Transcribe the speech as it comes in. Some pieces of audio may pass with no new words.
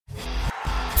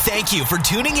Thank you for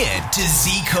tuning in to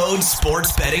Z Code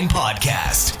Sports Betting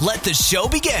Podcast. Let the show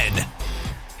begin.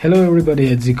 Hello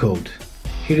everybody at Z Code.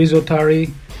 Here is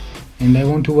Otari, and I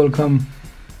want to welcome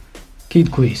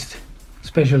Keithqvist,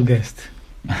 special guest.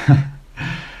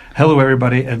 Hello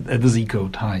everybody at the Z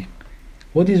Code. Hi.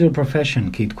 What is your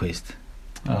profession, Keithqvist?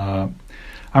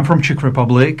 I'm from Czech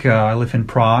Republic. I live in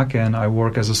Prague and I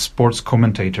work as a sports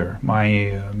commentator.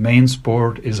 My main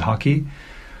sport is hockey,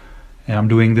 and I'm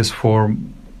doing this for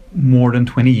more than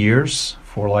 20 years.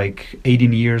 For like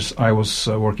 18 years I was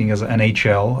working as an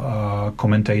NHL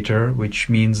commentator, which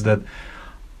means that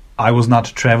I was not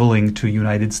traveling to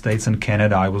United States and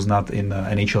Canada. I was not in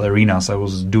NHL arenas. I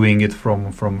was doing it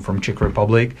from Czech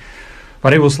Republic.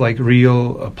 But it was like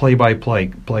real play-by-play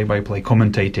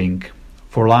commentating.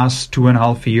 For last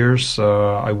 2.5 years,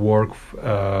 I work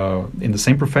in the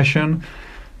same profession,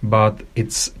 but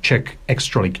it's Czech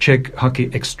Extra League, Czech Hockey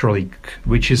Extra League,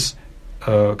 which is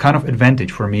kind of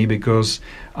advantage for me because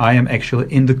I am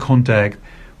actually in the contact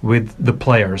with the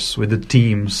players, with the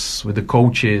teams, with the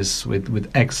coaches, with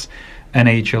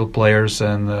ex-NHL players,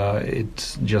 and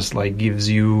it just like gives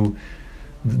you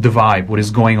the vibe, what is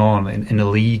going on in the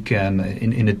league and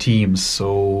in the teams.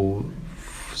 So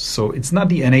it's not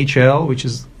the NHL, which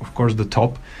is of course the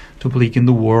top league in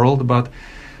the world, but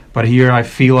here I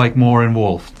feel like more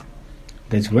involved.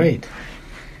 That's great.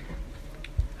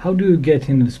 How do you get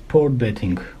in the sport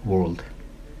betting world?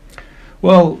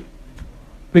 Well,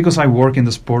 because I work in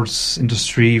the sports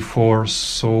industry for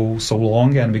so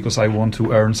long, and because I want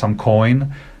to earn some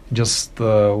coin, just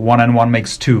 1 and 1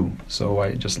 makes 2. So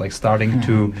I just like starting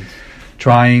to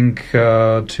trying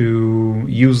to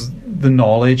use the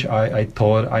knowledge I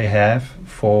thought I have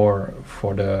for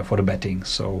the betting.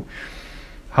 So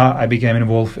I became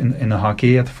involved in the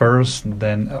hockey at first,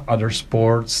 then other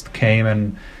sports came,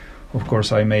 and of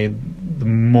course I made the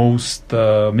most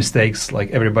mistakes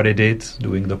like everybody did,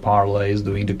 doing the parlays,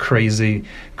 doing the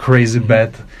crazy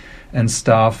bet and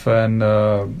stuff, and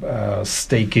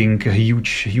staking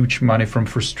huge money from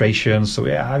frustration. So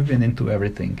yeah, I've been into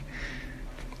everything.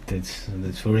 That's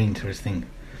very interesting.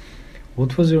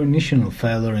 What was your initial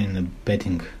failure in the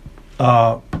betting?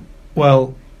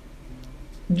 Well,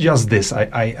 just this,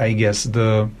 I guess,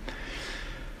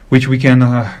 which we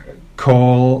can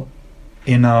call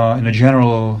in a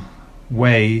general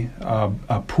way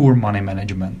a poor money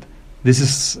management. This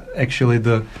is actually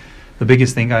the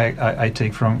biggest thing I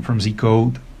take from Z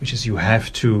Code, which is you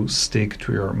have to stick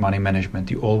to your money management.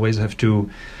 You always have to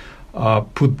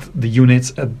put the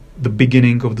units at the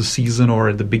beginning of the season or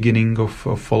at the beginning of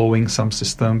following some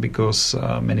system, because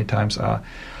many times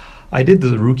I did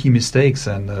the rookie mistakes,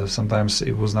 and sometimes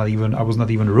I was not even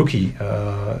a rookie.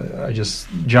 I just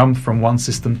jumped from one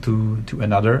system to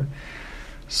another.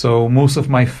 So most of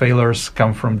my failures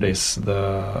come from this: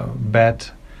 the bad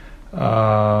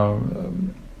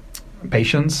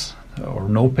patience or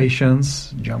no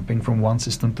patience, jumping from one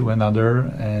system to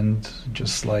another, and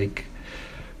just like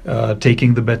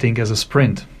taking the betting as a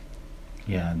sprint.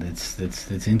 Yeah,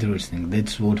 that's interesting.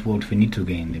 That's what we need to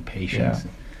gain, the patience.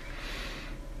 Yeah.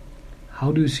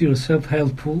 How do you see yourself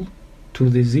helpful to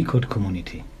the Z Code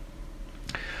community?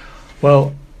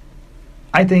 Well,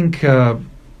 I think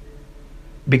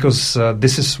because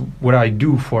this is what I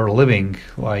do for a living,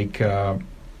 like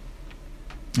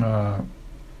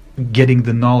getting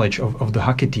the knowledge of the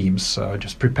hockey teams,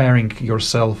 just preparing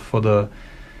yourself for the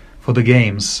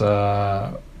games.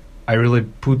 I really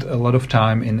put a lot of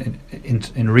time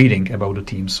in reading about the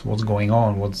teams, what's going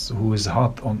on, who is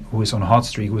on hot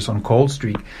streak, who is on cold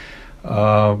streak,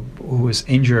 who is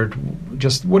injured,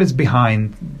 just what is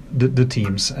behind the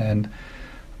teams, and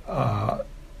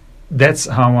that's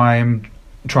how I'm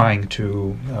trying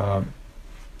to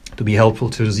be helpful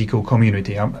to the Z Code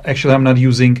community. I'm not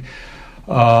using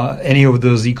any of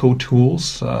the Z Code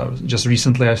tools. Just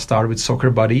recently I started with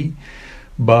Soccer Buddy,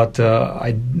 but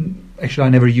I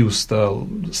never used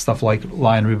stuff like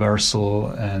line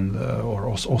reversal and or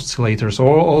oscillators,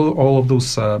 or all of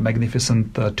those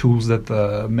magnificent tools that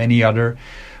many other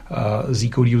Z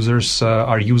Code users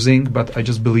are using. But I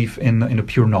just believe in a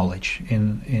pure knowledge,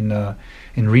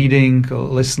 in reading,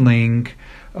 listening,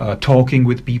 talking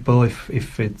with people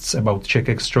if it's about Czech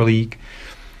Extra League.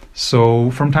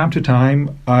 So from time to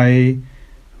time I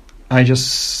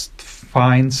just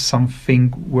find something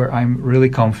where I'm really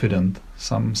confident,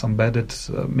 some bet that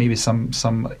maybe some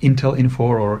intel info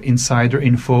or insider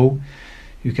info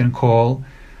you can call.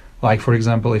 Like, for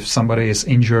example, if somebody is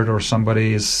injured or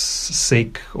somebody is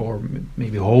sick, or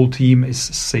maybe a whole team is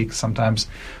sick, sometimes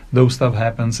those stuff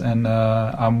happens, and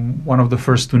I'm one of the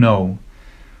first to know.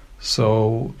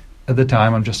 So at the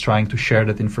time, I'm just trying to share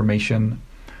that information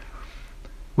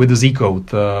with the Z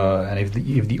code, and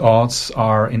if the odds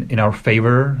are in our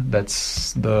favor,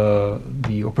 that's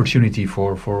the opportunity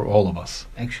for all of us.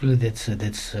 Actually, that's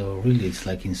really, it's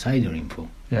like insider info.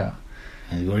 Yeah,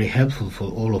 and very helpful for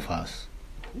all of us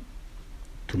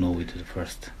to know it the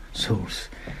first source.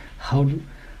 How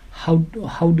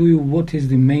do you? What is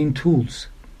the main tools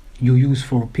you use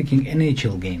for picking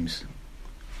NHL games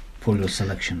for your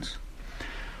selections?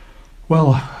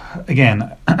 Well, again,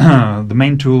 the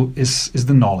main tool is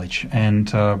the knowledge, and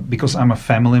because I'm a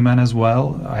family man as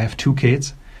well, I have 2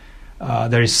 kids.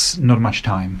 There is not much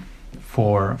time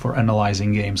for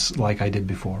analyzing games like I did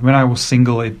before. When I was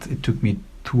single, it took me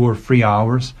 2 or 3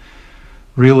 hours,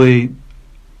 really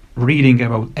reading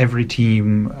about every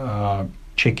team,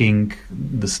 checking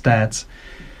the stats.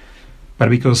 But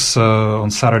because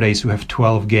on Saturdays you have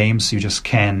 12 games, you just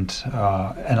can't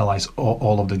analyze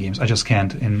all of the games. I just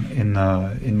can't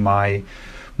in my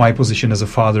position as a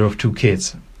father of 2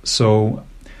 kids. So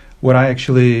what I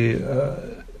actually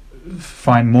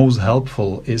find most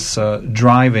helpful is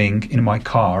driving in my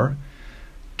car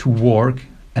to work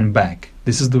and back.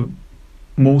 This is the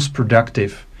most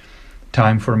productive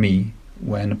time for me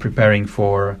when preparing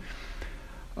for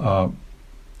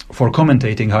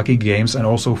commentating hockey games and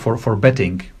also for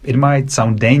betting. It might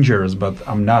sound dangerous, but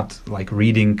I'm not like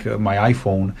reading my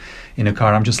iPhone in a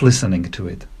car. I'm just listening to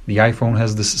it. The iPhone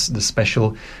has this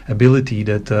special ability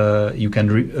that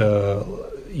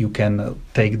you can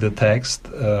take the text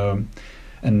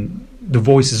and the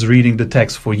voice is reading the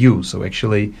text for you. So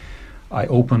actually, I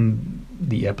open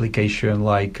the application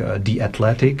like The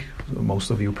Athletic.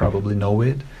 Most of you probably know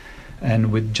it.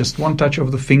 And with just one touch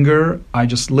of the finger, I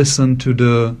just listen to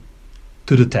the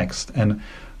text. And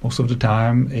most of the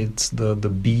time, it's the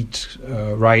beat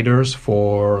writers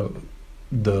for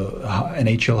the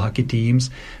NHL hockey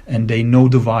teams, and they know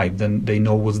the vibe. Then they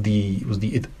know what's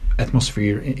the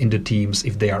atmosphere in the teams,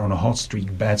 if they are on a hot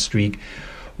streak, bad streak,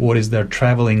 what is their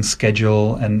traveling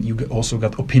schedule, and you also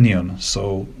got opinion.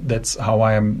 So that's how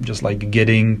I am just like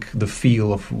getting the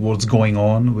feel of what's going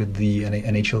on with the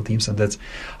NHL teams, and that's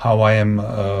how I am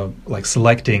like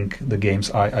selecting the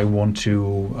games I want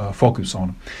to focus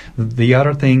on. The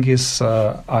other thing is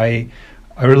I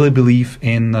really believe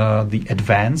in the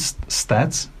advanced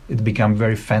stats. It became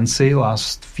very fancy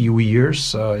last few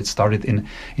years. It started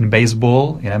in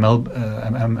baseball, in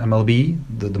MLB,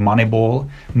 the Moneyball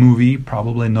movie,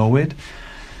 probably know it.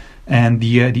 And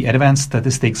the advanced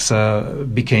statistics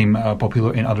became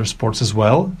popular in other sports as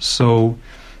well. So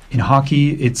in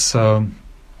hockey, it's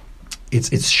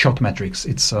shot metrics.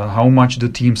 It's how much the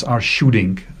teams are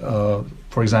shooting.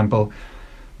 For example,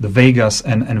 the Vegas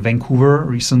and Vancouver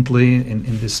recently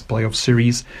in this playoff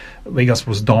series, Vegas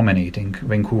was dominating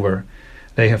Vancouver.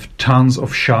 They have tons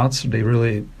of shots. They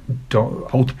really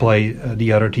outplay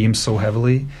the other teams so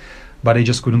heavily, but they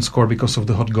just couldn't score because of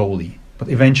the hot goalie. But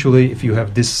eventually, if you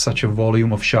have such a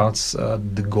volume of shots,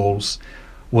 the goals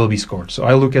will be scored. So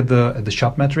I look at the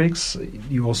shot metrics.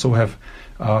 You also have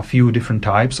a few different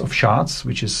types of shots,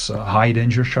 which is high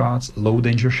danger shots, low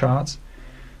danger shots.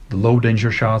 The low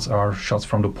danger shots are shots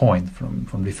from the point,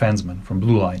 from defensemen, from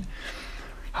blue line.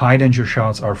 High danger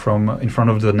shots are from in front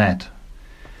of the net.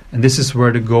 And this is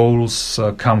where the goals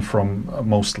come from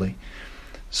mostly.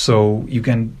 So you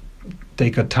can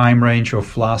take a time range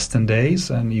of last 10 days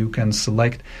and you can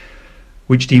select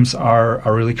which teams are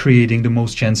really creating the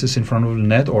most chances in front of the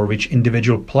net, or which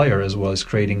individual player as well is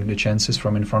creating the chances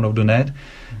from in front of the net.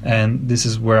 Mm-hmm. And this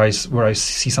is where I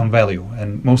see some value.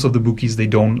 And most of the bookies, they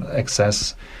don't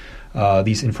access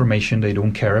these information. They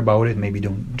don't care about it. Maybe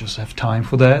don't just have time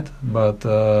for that. But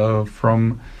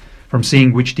from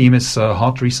seeing which team is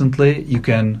hot recently, you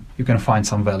can find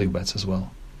some value bets as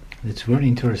well. That's very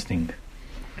interesting.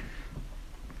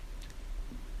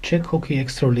 Czech Hockey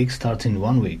Extra League starts in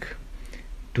 1 week.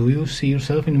 Do you see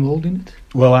yourself involved in it?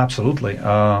 Well, absolutely.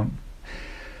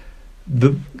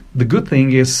 The good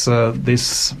thing is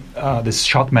this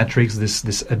shot metrics,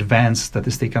 this advanced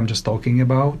statistic I'm just talking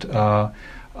about.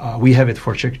 We have it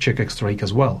for Czech Extra League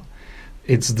as well.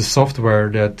 It's the software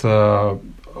that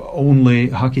only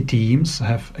hockey teams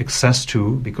have access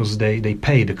to because they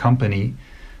pay the company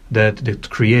that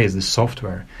creates this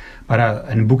software. But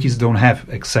and bookies don't have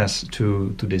access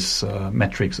to this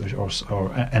metrics or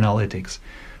analytics.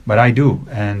 But I do,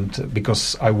 and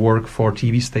because I work for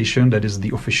TV station that is the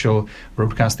official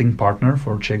broadcasting partner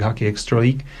for Czech Hockey Extra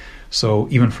League, so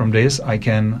even from this I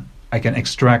can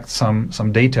extract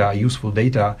some data, useful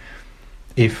data,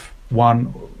 if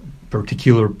one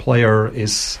particular player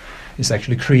is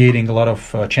actually creating a lot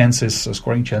of chances,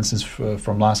 scoring chances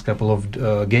from last couple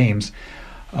of games.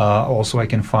 Also, I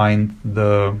can find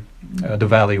the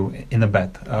value in the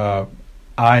bet.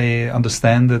 I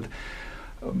understand that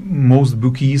most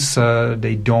bookies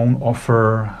they don't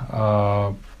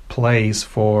offer plays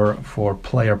for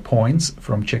player points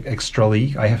from Czech Extra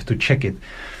League. I have to check it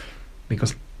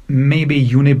because maybe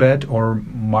Unibet or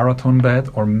Marathon Bet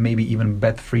or maybe even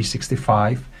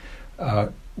Bet365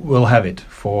 will have it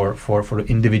for the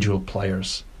individual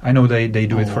players. I know they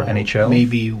do it for NHL.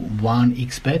 Maybe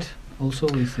 1xBet also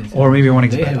is or maybe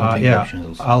 1xBet. Yeah,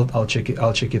 I'll check it.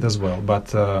 I'll check it as well.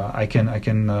 But I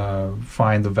can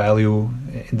find the value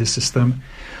in this system.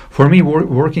 For me,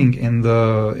 working in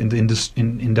the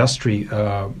industry,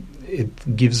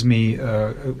 it gives me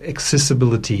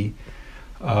accessibility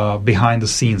behind the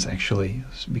scenes actually,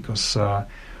 because I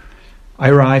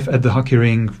arrive at the hockey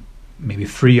rink maybe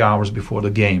 3 hours before the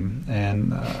game,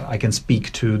 and I can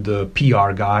speak to the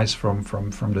PR guys from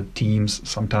the teams.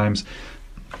 Sometimes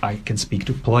I can speak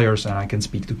to players and I can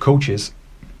speak to coaches.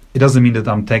 It doesn't mean that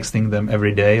I'm texting them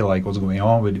every day, like what's going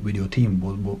on with your team,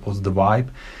 what's the vibe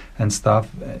and stuff.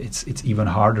 It's even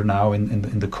harder now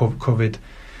in the COVID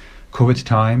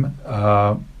time.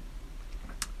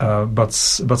 But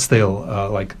still,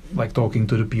 like talking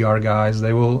to the PR guys,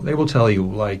 they will tell you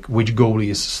like which goalie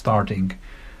is starting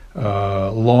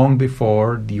long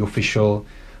before the official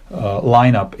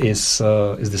lineup is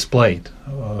displayed.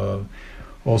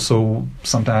 Also,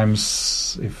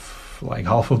 sometimes if like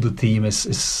half of the team is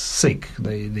sick,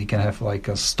 they can have like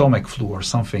a stomach flu or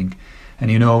something, and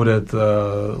you know that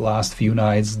last few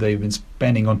nights they've been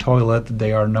spending on toilet.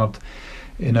 They are not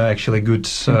in actually good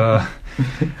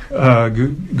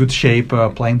good shape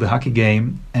playing the hockey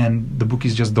game, and the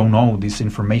bookies just don't know this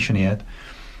information yet.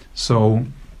 So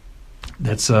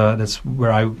that's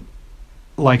where I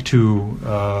like to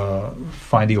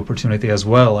find the opportunity as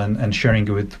well, and sharing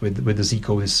it with the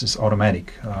Z-Code is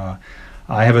automatic.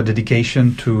 I have a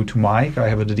dedication to Mike. I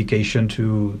have a dedication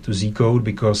to Z-Code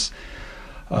because,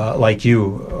 like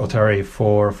you, Otari,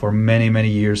 for many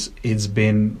years, it's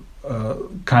been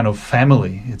kind of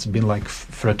family. It's been like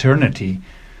fraternity.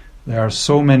 There are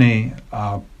so many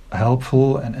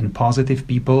helpful and positive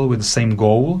people with the same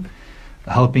goal,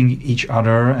 helping each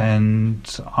other. And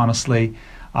honestly,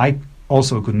 I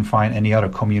also couldn't find any other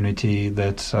community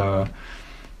that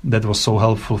was so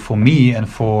helpful for me and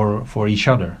for each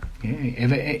other. Yeah,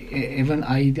 even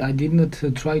I did not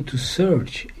try to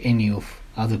search any of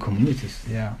other communities.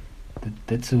 Yeah,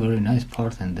 that's a very nice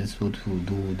part, and that's what will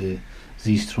do the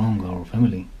Z-Strong, our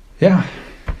family. Yeah,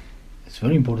 it's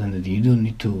very important that you don't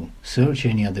need to search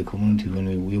any other community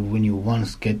when you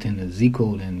once get in a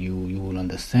Z-Code, and you will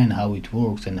understand how it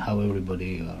works and how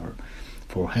everybody are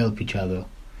for help each other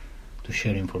to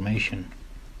share information.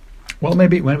 Well,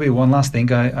 maybe one last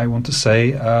thing I want to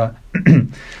say.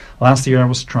 Last year I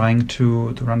was trying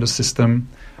to run the system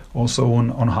also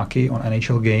on hockey, on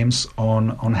NHL games,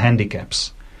 on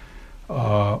handicaps.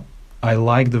 I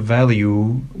like the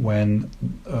value when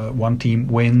one team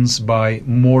wins by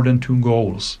more than 2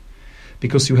 goals,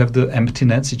 because you have the empty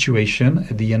net situation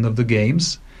at the end of the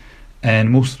games,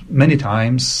 and many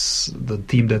times the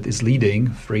team that is leading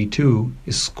 3-2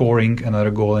 is scoring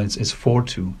another goal, and it's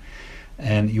 4-2.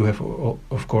 And you have,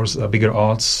 of course, bigger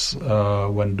odds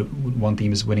when one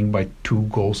team is winning by 2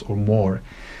 goals or more.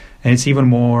 And it's even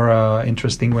more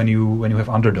interesting when you have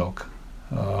underdog,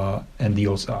 and the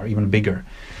odds are even bigger.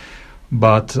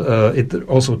 But it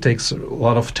also takes a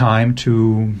lot of time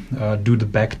to do the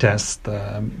back test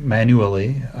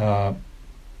manually.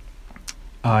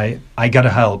 I got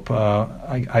help.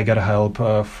 I got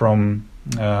help from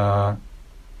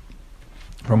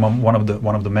one of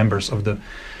the members of the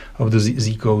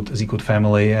Z-Code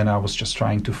family, and I was just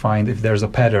trying to find if there's a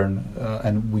pattern,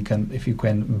 and if you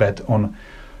can bet on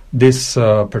this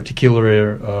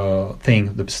particular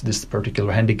thing, this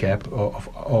particular handicap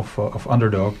of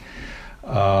underdog,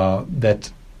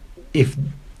 that if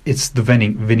it's the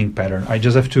winning pattern. I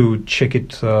just have to check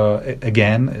it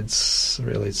again. It's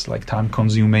like time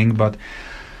consuming, but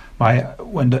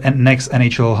when the next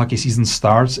NHL hockey season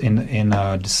starts in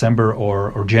December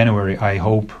or January, I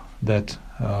hope that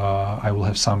I will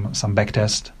have some back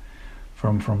test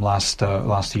from last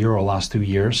year or last 2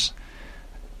 years,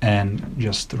 and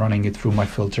just running it through my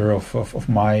filter of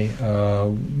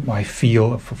my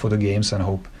feel for the games, and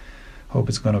hope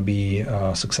it's going to be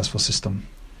a successful system.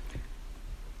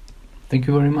 Thank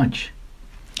you very much.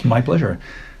 My pleasure.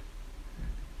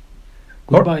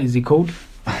 Goodbye, Z-Code.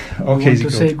 Okay, I want to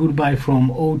say goodbye from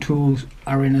O2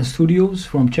 Arena Studios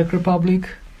from Czech Republic.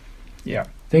 Yeah.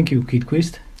 Thank you,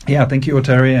 Keithqvist. Yeah, thank you,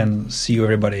 Otari, and see you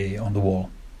everybody on the wall.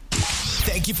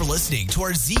 Thank you for listening to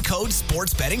our Z Code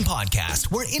Sports Betting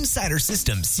Podcast, where insider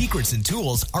systems, secrets, and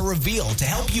tools are revealed to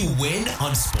help you win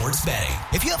on sports betting.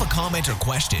 If you have a comment or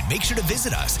question, make sure to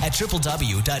visit us at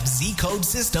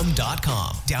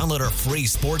www.zcodesystem.com. Download our free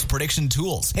sports prediction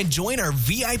tools and join our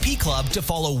VIP club to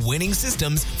follow winning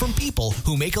systems from people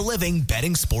who make a living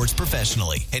betting sports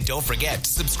professionally. And don't forget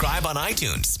to subscribe on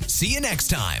iTunes. See you next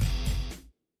time.